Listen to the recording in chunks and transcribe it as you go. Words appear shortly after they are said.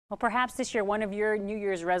Well, perhaps this year one of your New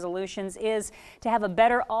Year's resolutions is to have a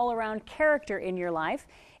better all-around character in your life.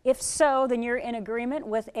 If so, then you're in agreement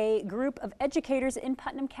with a group of educators in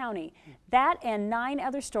Putnam County. That and 9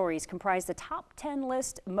 other stories comprise the top 10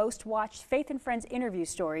 list most watched Faith and Friends interview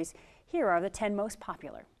stories. Here are the 10 most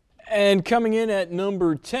popular. And coming in at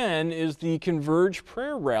number 10 is the Converge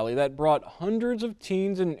Prayer Rally that brought hundreds of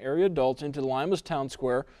teens and area adults into Lima's Town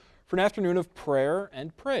Square for an afternoon of prayer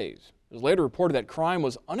and praise. It was later reported that crime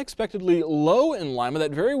was unexpectedly low in Lima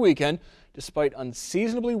that very weekend, despite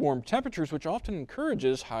unseasonably warm temperatures, which often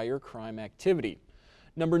encourages higher crime activity.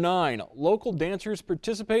 Number 9, local dancers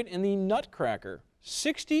participate in the Nutcracker.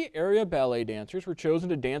 60 area ballet dancers were chosen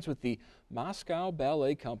to dance with the Moscow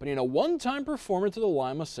Ballet Company in a one-time performance at the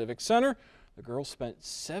Lima Civic Center. The girls spent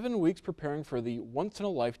 7 weeks preparing for the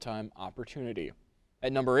once-in-a-lifetime opportunity.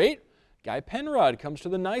 At number 8, Guy Penrod comes to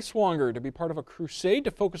the Niswonger to be part of a crusade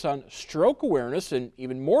to focus on stroke awareness and,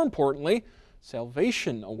 even more importantly,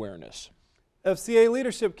 salvation awareness. FCA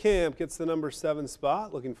Leadership Camp gets the number 7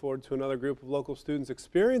 spot. Looking forward to another group of local students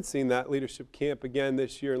experiencing that leadership camp again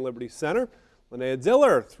this year in Liberty Center. Linnea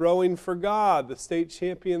Diller, Throwing for God, the state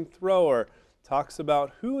champion thrower, talks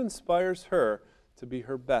about who inspires her to be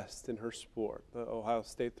her best in her sport. The Ohio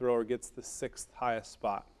State thrower gets the 6th highest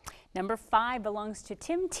spot. Number 5 belongs to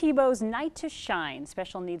Tim Tebow's Night to Shine,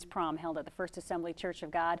 special needs prom held at the First Assembly Church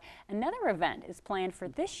of God. Another event is planned for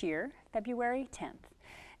this year, February 10th.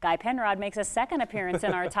 Guy Penrod makes a second appearance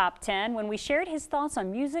in our top 10. When we shared his thoughts on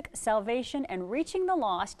music, salvation, and reaching the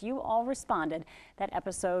lost, you all responded. That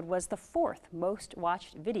episode was the 4th most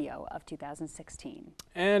watched video of 2016.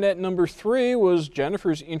 And at number 3 was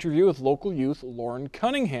Jennifer's interview with local youth Lauren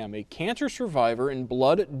Cunningham, a cancer survivor and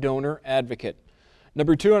blood donor advocate.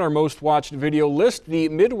 Number 2 on our most watched video list, the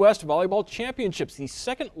Midwest Volleyball Championships, the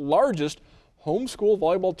second largest homeschool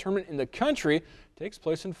volleyball tournament in the country, takes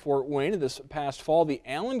place in Fort Wayne. This past fall, the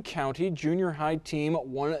Allen County Junior High team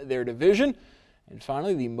won their division. And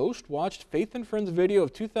finally, the most watched Faith and Friends video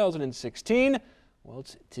of 2016, well,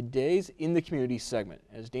 it's today's In the Community segment,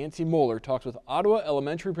 as Nancy Moeller talks with Ottawa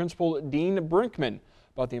Elementary Principal Dean Brinkman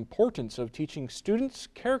about the importance of teaching students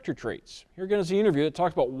character traits. Here again is the interview that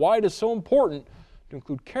talks about why it is so important to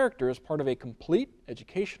include character as part of a complete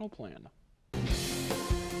educational plan.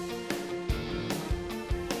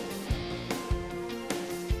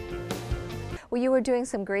 Well, you were doing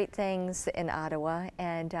some great things in Ottawa,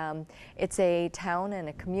 and it's a town and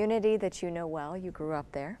a community that you know well. You grew up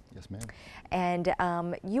there. Yes, ma'am. And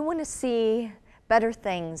you want to see better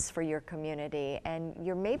things for your community, and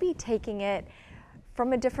you're maybe taking it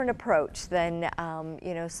from a different approach than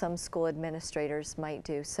you know, some school administrators might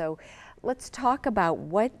do. So let's talk about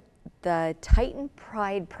what the Titan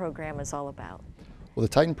Pride program is all about. Well, the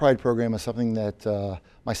Titan Pride program is something that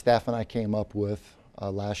my staff and I came up with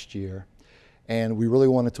last year. And we really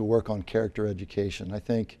wanted to work on character education. I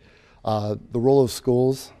think the role of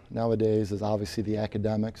schools nowadays is obviously the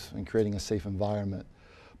academics and creating a safe environment.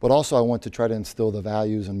 But also I want to try to instill the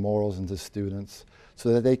values and morals into students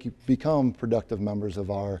so that they can become productive members of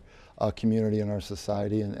our community and our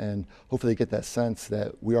society, and hopefully get that sense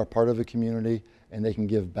that we are part of a community and they can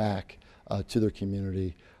give back to their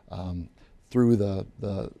community through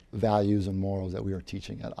the values and morals that we are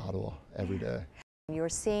teaching at Ottawa every day. You're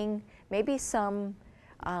seeing maybe some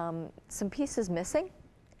pieces missing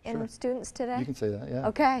in Sure. students today? You can say that, yeah.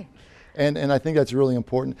 Okay. And I think that's really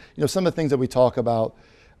important. You know, some of the things that we talk about,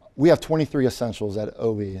 we have 23 essentials at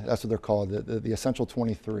OE. That's what they're called, the essential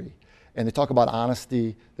 23. And they talk about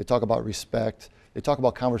honesty, they talk about respect, they talk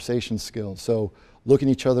about conversation skills. So looking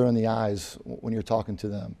each other in the eyes when you're talking to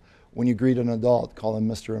them. When you greet an adult, call them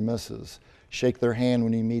Mr. or Mrs. Shake their hand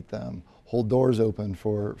when you meet them. Hold doors open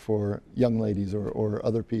for young ladies or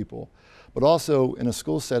other people. But also in a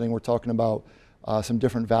school setting, we're talking about some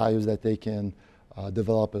different values that they can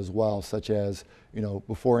develop as well, such as, you know,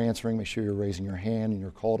 before answering, make sure you're raising your hand and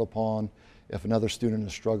you're called upon. If another student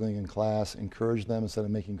is struggling in class, encourage them instead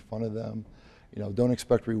of making fun of them. You know, don't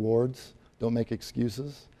expect rewards, don't make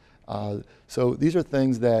excuses. So these are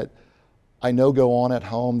things that I know go on at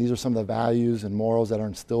home. These are some of the values and morals that are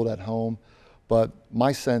instilled at home. But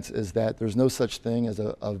my sense is that there's no such thing as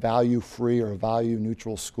a value-free or a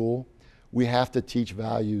value-neutral school. We have to teach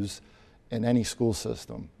values in any school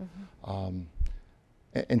system. Mm-hmm.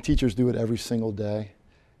 And teachers do it every single day.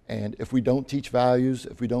 And if we don't teach values,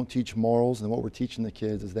 if we don't teach morals, then what we're teaching the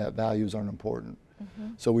kids is that values aren't important.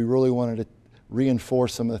 Mm-hmm. So we really wanted to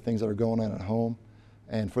reinforce some of the things that are going on at home.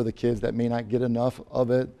 And for the kids that may not get enough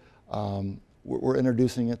of it, we're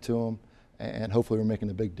introducing it to them. And hopefully we're making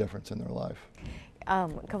a big difference in their life. A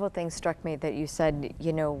couple of things struck me that you said,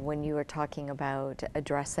 you know, when you were talking about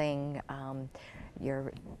addressing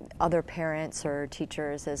your other parents or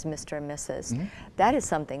teachers as Mr. and Mrs. That is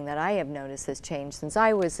something that I have noticed has changed since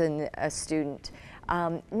I was a student.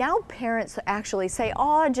 Now parents actually say,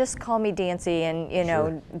 oh, just call me Dancy and, you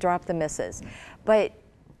know, drop the Mrs. But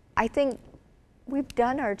I think we've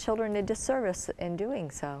done our children a disservice in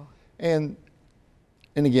doing so. And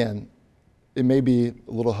again, it may be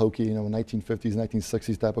a little hokey, you know, 1950s,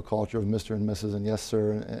 1960s type of culture of Mr. and Mrs. and yes,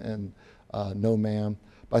 sir, and no, ma'am.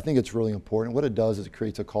 But I think it's really important. What it does is it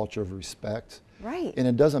creates a culture of respect. Right. And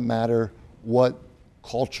it doesn't matter what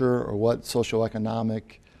culture or what socioeconomic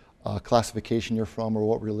classification you're from or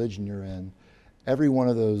what religion you're in. Every one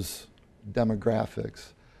of those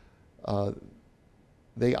demographics,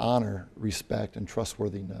 they honor respect and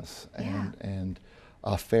trustworthiness and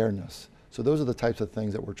fairness. So those are the types of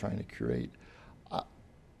things that we're trying to create.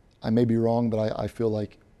 I may be wrong, but I feel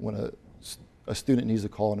like when a student needs to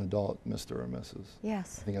call an adult Mr. or Mrs.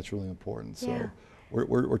 Yes. I think that's really important. Yeah. So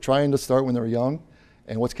we're trying to start when they're young.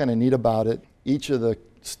 And what's kind of neat about it, each of the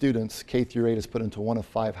students, K through 8, is put into one of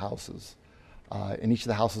 5 houses. And each of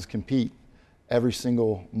the houses compete every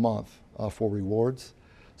single month for rewards.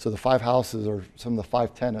 So the 5 houses are some of the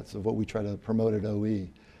 5 tenets of what we try to promote at OE.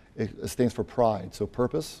 It stands for pride. So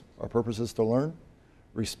purpose, our purpose is to learn.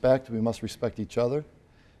 Respect, we must respect each other.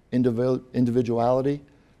 Individuality,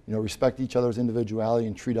 you know, respect each other's individuality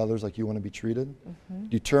and treat others like you want to be treated.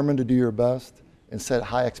 Determined to do your best and set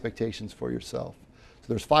high expectations for yourself. So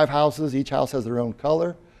there's 5 houses, each house has their own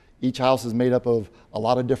color. Each house is made up of a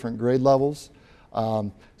lot of different grade levels.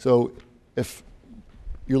 So if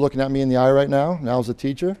you're looking at me in the eye right now as a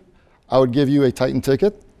teacher, I would give you a Titan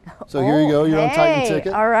ticket. So here you go, your own Titan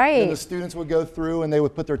ticket. All right. And the students would go through and they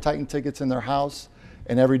would put their Titan tickets in their house.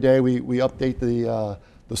 And every day we update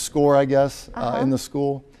the score, I guess, in the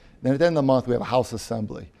school. Then at the end of the month, we have a house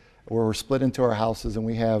assembly where we're split into our houses and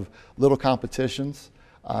we have little competitions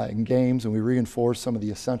and games, and we reinforce some of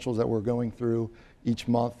the essentials that we're going through each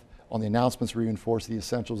month. On the announcements, we reinforce the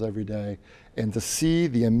essentials every day. And to see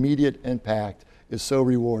the immediate impact is so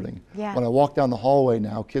rewarding. Yeah. When I walk down the hallway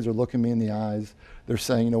now, kids are looking me in the eyes. They're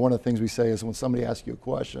saying, you know, one of the things we say is when somebody asks you a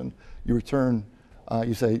question, you return,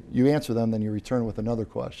 you answer them, then you return with another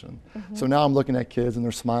question. So now I'm looking at kids and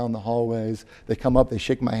they're smiling in the hallways. They come up, they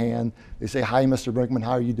shake my hand. They say, hi, Mr. Brinkman,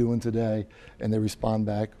 how are you doing today? And they respond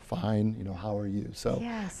back, fine, you know, how are you? So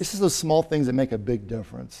this is those small things that make a big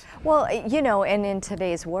difference. Well, you know, and in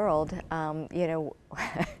today's world, you know,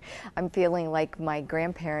 I'm feeling like my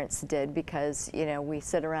grandparents did because, you know, we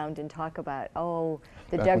sit around and talk about, oh,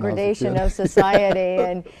 the degradation of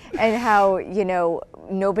society and how, you know,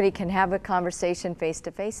 nobody can have a conversation face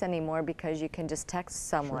to face anymore because you can just text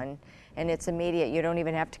someone and it's immediate. You don't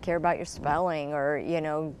even have to care about your spelling or, you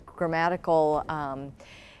know, grammatical,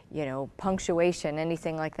 you know, punctuation,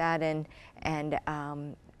 anything like that. And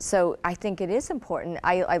so I think it is important.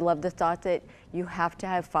 I love the thought that you have to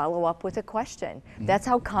have follow up with a question. That's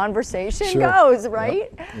how conversation goes,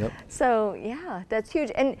 right? Yep. So yeah, that's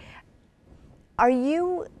huge. And are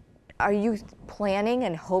you planning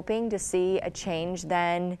and hoping to see a change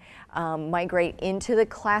then migrate into the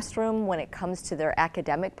classroom when it comes to their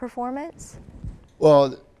academic performance?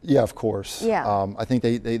 Well, yeah, of course. Yeah. I think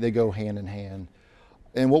they go hand in hand.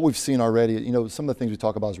 And what we've seen already, you know, some of the things we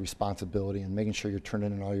talk about is responsibility and making sure you're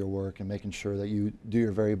turning in all your work and making sure that you do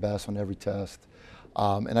your very best on every test.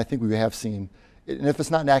 And I think we have seen, and if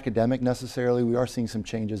it's not an academic necessarily, we are seeing some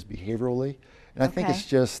changes behaviorally. And I think it's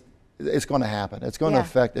just, it's going to happen. It's going to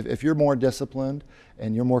affect, if you're more disciplined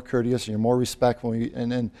and you're more courteous and you're more respectful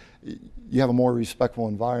and then you have a more respectful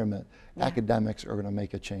environment, academics are going to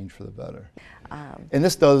make a change for the better. And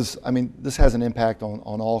this does, I mean, this has an impact on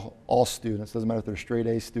all students. Doesn't matter if they're a straight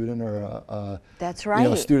A student or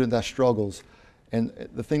a student that struggles. And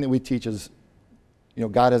the thing that we teach is, you know,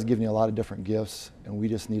 God has given you a lot of different gifts and we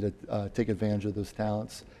just need to take advantage of those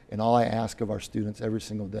talents. And all I ask of our students every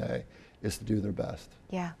single day is to do their best.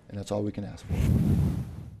 Yeah. And that's all we can ask for.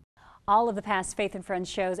 All of the past Faith and Friends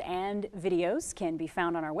shows and videos can be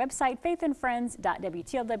found on our website,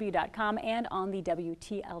 faithandfriends.wtlw.com, and on the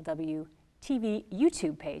WTLW TV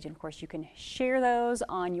YouTube page. And of course, you can share those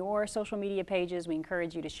on your social media pages. We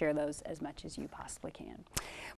encourage you to share those as much as you possibly can.